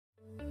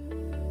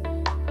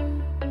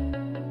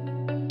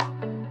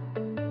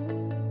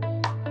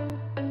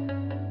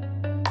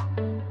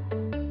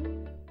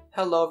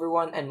Hello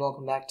everyone and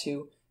welcome back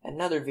to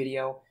another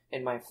video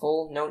in my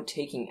full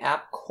note-taking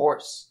app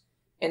course.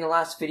 In the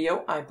last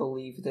video, I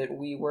believe that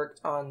we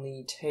worked on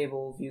the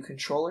TableView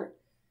controller,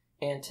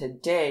 and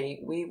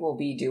today we will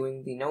be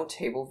doing the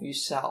TableView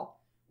Cell,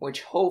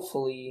 which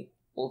hopefully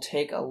will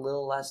take a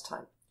little less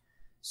time.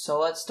 So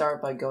let's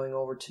start by going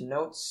over to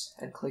Notes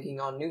and clicking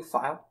on New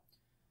File.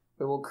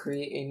 We will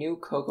create a new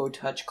Cocoa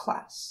Touch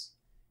class,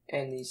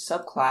 and the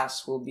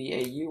subclass will be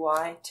a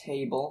UI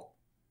TableView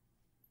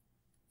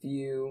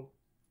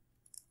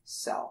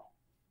Cell.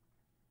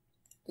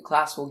 The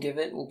class we'll give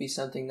it will be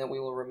something that we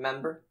will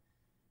remember.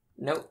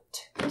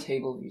 Note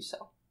TableView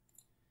Cell.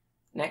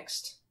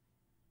 Next,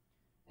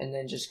 and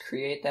then just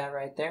create that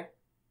right there.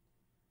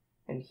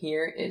 And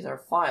here is our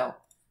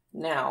file.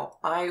 Now,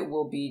 I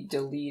will be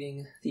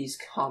deleting these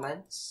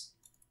comments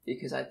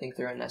because I think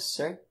they're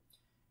unnecessary.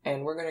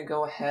 And we're going to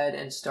go ahead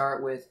and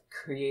start with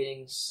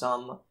creating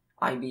some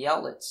IB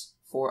outlets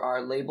for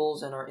our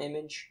labels and our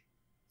image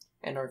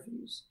and our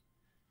views.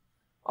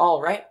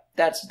 Alright,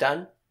 that's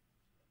done.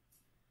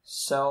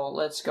 So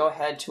let's go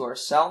ahead to our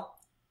cell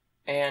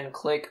and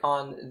click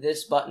on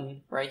this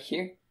button right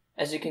here.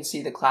 As you can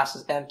see, the class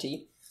is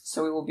empty,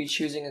 so we will be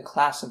choosing a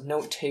class of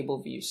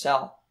TableView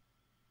Cell.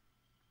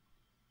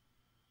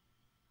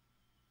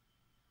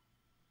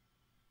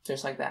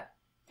 Just like that.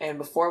 And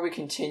before we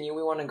continue,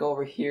 we want to go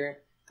over here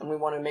and we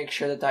want to make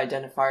sure that the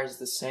identifier is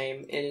the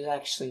same. It is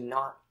actually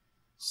not.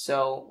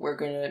 So we're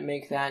going to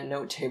make that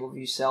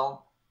TableView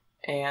Cell.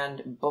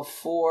 And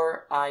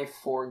before I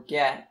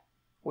forget,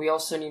 we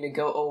also need to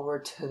go over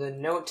to the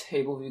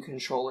TableView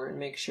controller and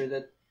make sure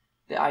that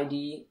the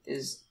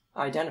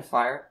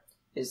identifier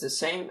is the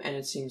same, and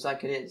it seems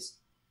like it is.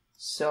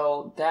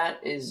 So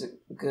that is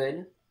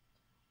good.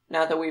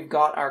 Now that we've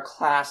got our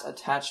class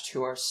attached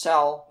to our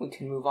cell, we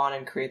can move on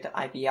and create the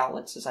IB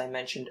outlets as I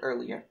mentioned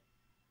earlier.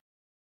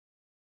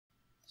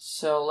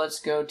 So let's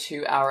go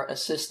to our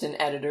assistant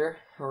editor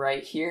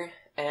right here,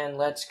 and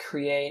let's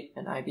create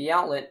an IB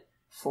outlet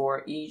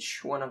for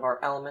each one of our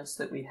elements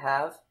that we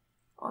have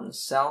on the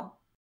cell.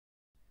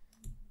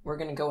 We're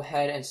going to go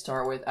ahead and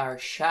start with our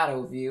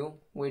shadow view,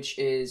 which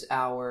is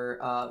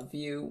our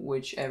view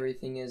which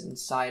everything is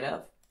inside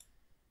of.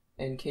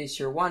 In case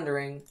you're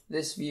wondering,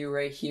 this view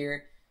right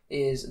here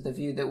is the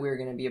view that we're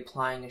going to be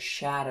applying a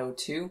shadow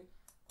to,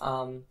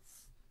 and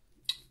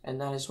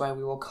that is why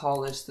we will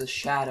call this the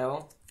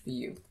shadow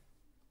view.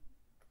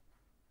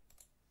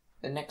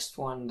 The next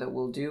one that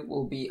we'll do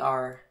will be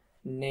our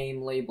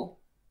name label.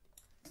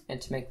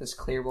 And to make this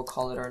clear, we'll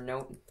call it our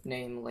note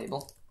name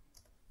label.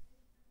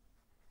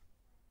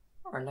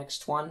 Our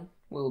next one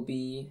will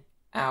be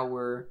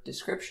our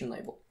description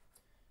label.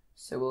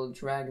 So we'll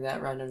drag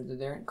that right under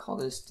there and call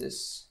this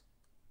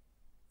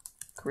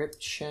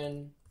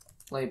description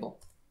label.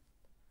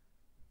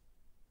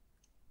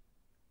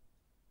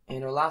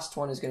 And our last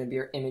one is going to be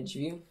our image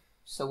view.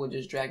 So we'll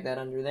just drag that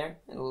under there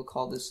and we'll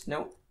call this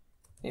note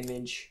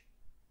image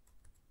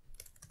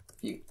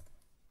view.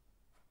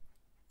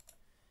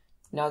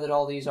 Now that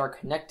all these are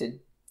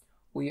connected,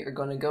 we are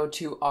going to go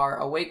to our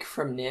awake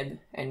from nib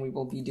and we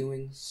will be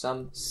doing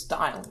some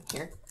styling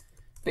here.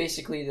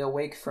 Basically, the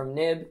awake from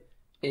nib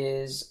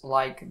is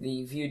like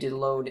the view did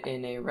load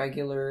in a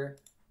regular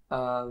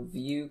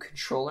view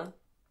controller.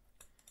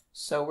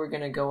 So we're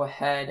going to go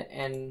ahead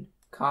and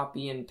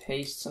copy and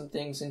paste some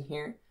things in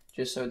here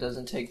just so it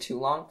doesn't take too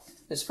long.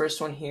 This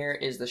first one here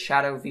is the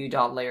shadow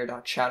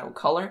view.layer.shadow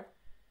color.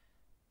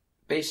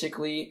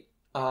 Basically,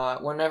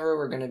 whenever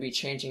we're going to be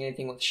changing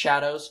anything with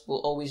shadows, we'll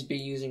always be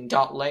using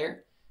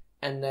 .layer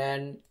and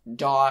then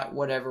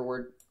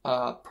whatever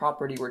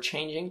property we're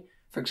changing.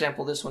 For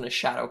example, this one is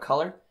shadow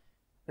color,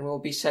 and we'll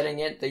be setting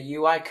it the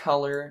UI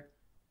color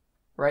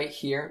right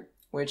here,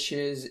 which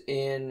is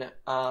in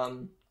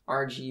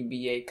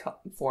RGBA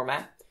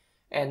format,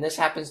 and this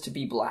happens to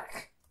be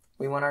black.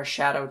 We want our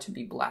shadow to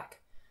be black.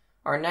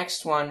 Our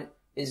next one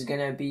is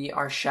going to be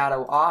our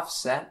shadow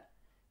offset,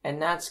 and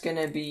that's going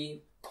to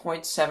be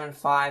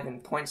 0.75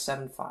 and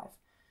 0.75.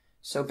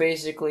 So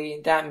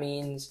basically that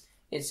means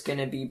it's going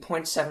to be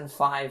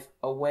 0.75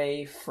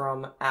 away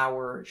from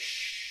our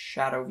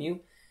shadow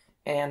view,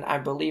 and I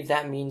believe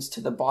that means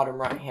to the bottom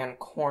right hand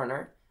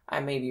corner. I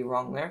may be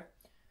wrong there,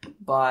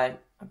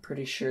 but I'm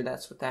pretty sure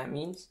that's what that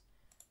means.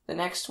 The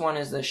next one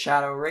is the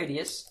shadow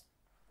radius.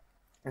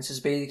 This is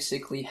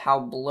basically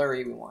how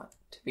blurry we want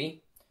it to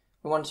be.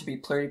 We want it to be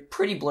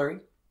pretty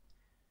blurry.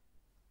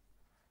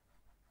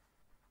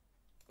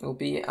 It will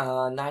be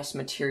a nice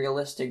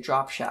materialistic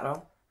drop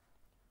shadow.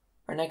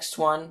 Our next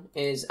one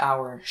is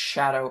our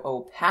shadow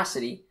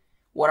opacity.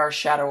 What our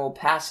shadow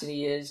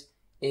opacity is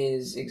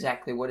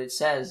exactly what it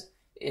says.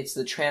 It's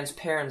the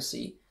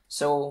transparency.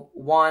 So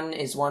 1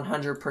 is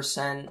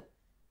 100%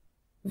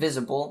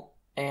 visible,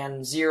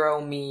 and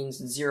 0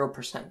 means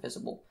 0%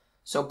 visible.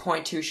 So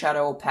 0.2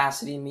 shadow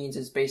opacity means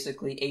it's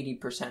basically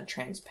 80%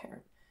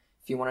 transparent,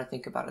 if you want to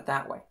think about it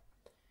that way.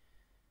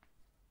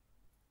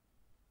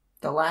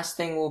 The last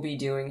thing we'll be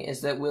doing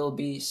is that we'll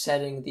be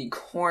setting the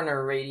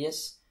corner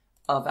radius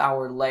of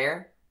our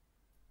layer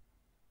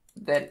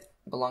that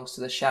belongs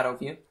to the shadow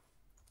view.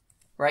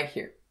 right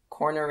here.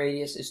 Corner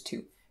radius is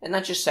 2. And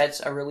that just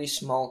sets a really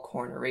small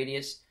corner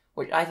radius,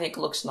 which I think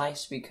looks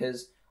nice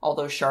because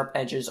although sharp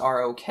edges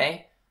are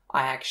okay,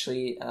 I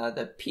actually,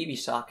 the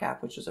PBSock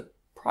app, which is a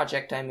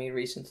project I made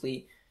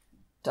recently,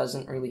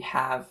 doesn't really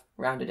have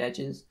rounded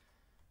edges.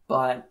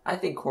 But I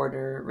think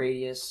corner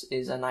radius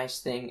is a nice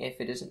thing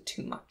if it isn't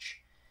too much.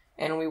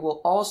 And we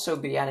will also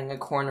be adding a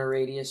corner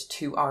radius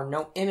to our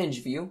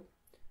noImage view,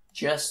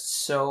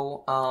 just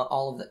so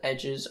all of the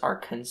edges are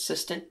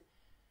consistent.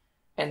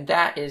 And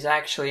that is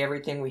actually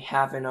everything we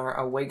have in our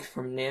awake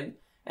from nib.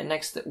 And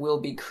next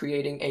we'll be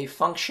creating a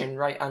function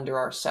right under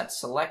our set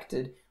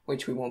selected,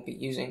 which we won't be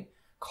using,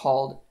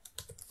 called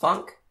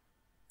func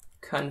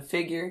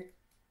configure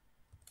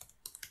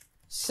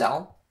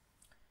cell.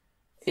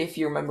 If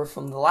you remember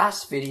from the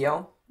last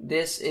video,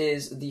 this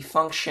is the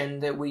function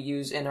that we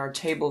use in our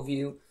table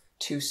view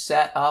to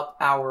set up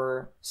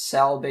our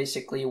cell,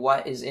 basically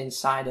what is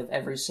inside of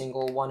every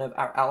single one of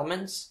our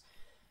elements.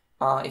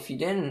 If you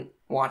didn't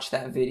watch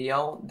that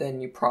video, then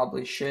you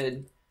probably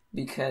should,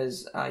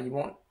 because you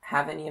won't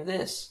have any of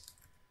this.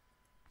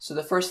 So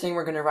the first thing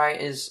we're going to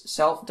write is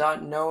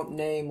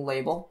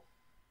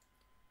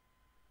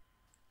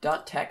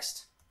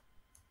self.noteNameLabel.text,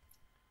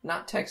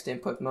 not text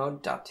input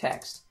mode,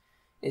 .text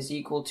is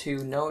equal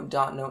to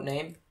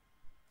note.notename,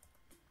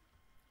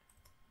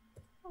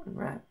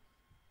 right,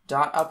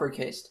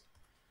 .uppercase.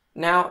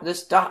 Now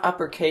this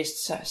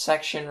 .uppercase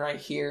section right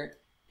here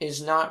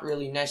is not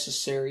really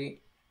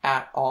necessary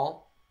at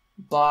all,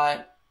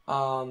 but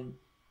I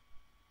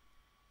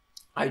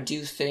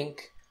do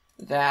think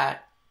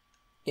that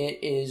it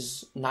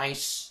is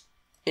nice.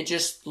 It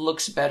just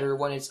looks better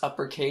when it's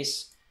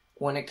uppercase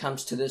when it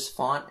comes to this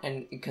font,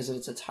 and because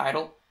it's a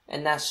title,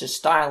 and that's just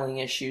styling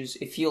issues.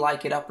 If you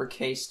like it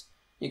uppercased,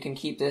 you can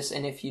keep this,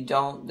 and if you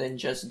don't, then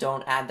just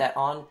don't add that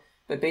on.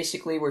 But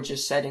basically we're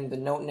just setting the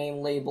note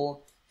name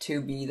label to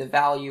be the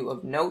value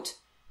of note,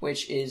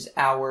 which is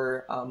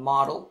our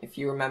model, if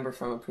you remember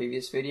from a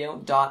previous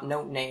video,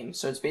 .note name.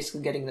 So it's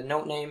basically getting the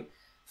note name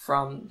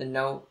from the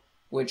note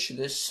which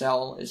this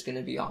cell is going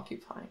to be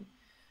occupying.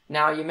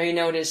 Now you may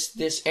notice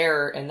this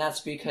error, and that's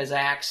because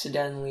I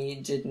accidentally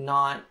did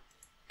not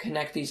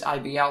connect these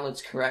IB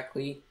outlets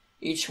correctly.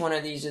 Each one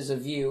of these is a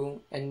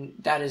view, and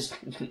that is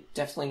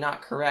definitely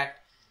not correct.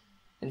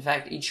 In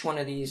fact, each one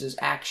of these is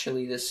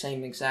actually the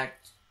same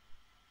exact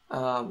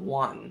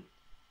one,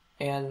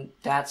 and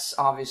that's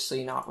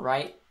obviously not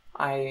right.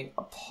 I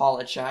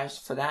apologize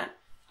for that.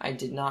 I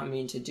did not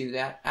mean to do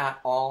that at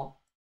all.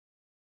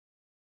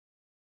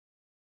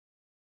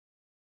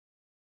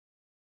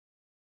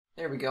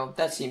 There we go.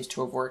 That seems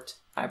to have worked.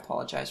 I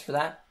apologize for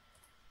that.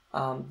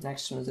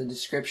 Next one is the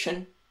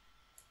description.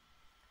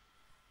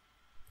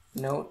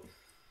 Note.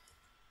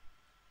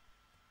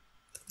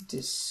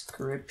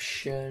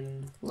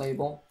 Description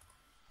label.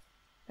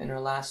 And our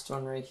last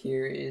one right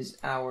here is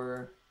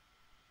our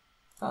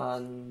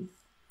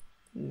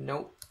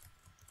note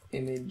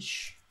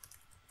image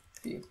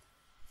view.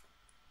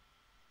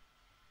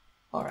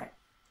 Alright.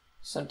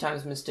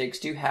 Sometimes mistakes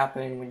do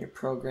happen when you're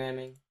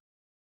programming.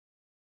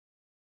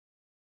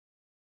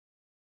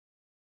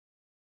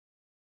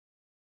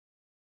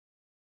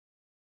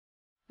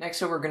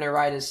 Next, what we're going to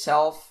write is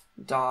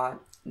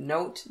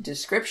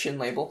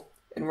self.noteDescriptionLabel,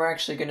 and we're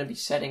actually going to be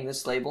setting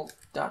this label,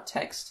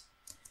 .text,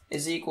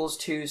 is equals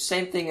to,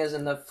 same thing as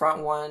in the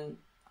front one,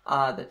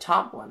 the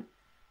top one,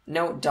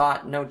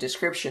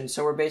 note.noteDescription.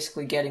 So we're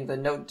basically getting the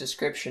note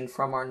description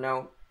from our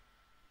note,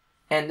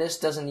 and this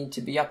doesn't need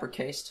to be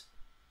uppercased.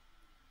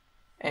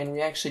 And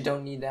we actually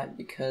don't need that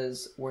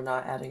because we're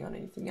not adding on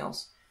anything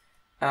else.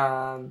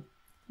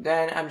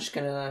 Then I'm just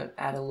going to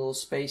add a little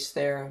space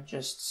there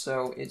just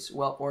so it's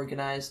well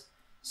organized.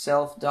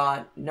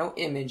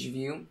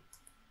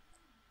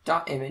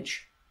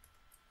 Self.noImageView.image.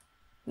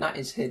 Not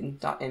is hidden,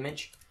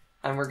 .image.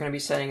 And we're going to be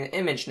setting the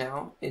image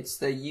now. It's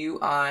the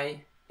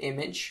UI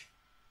image.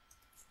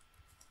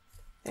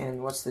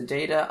 And what's the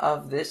data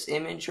of this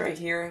image right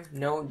here?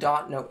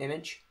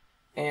 No.noImage.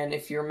 And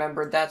if you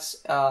remember,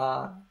 that's,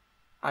 I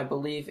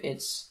believe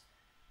it's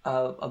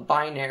a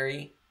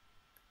binary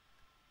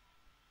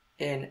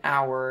in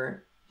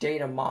our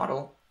data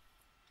model.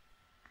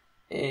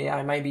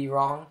 I might be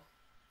wrong,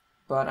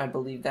 but I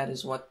believe that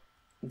is what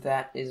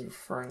that is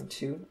referring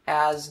to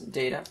as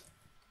data.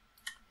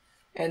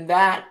 And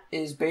that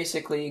is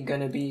basically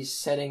going to be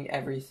setting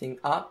everything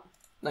up.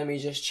 Let me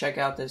just check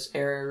out this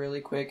error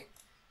really quick.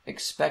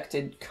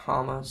 Expected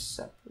comma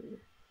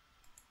separator.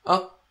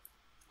 Oh,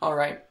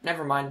 alright,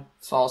 never mind.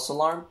 False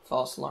alarm,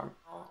 false alarm.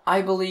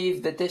 I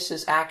believe that this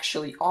is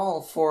actually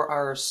all for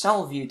our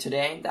cell view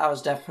today. That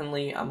was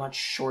definitely a much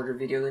shorter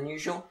video than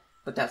usual,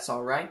 but that's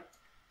alright.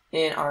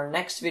 In our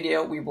next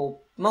video, we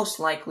will most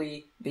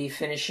likely be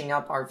finishing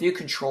up our view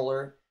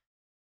controller.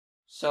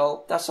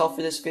 So that's all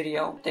for this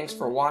video. Thanks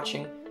for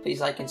watching.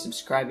 Please like and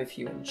subscribe if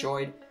you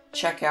enjoyed.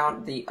 Check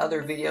out the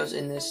other videos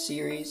in this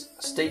series.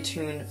 Stay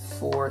tuned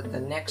for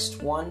the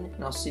next one,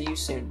 and I'll see you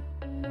soon.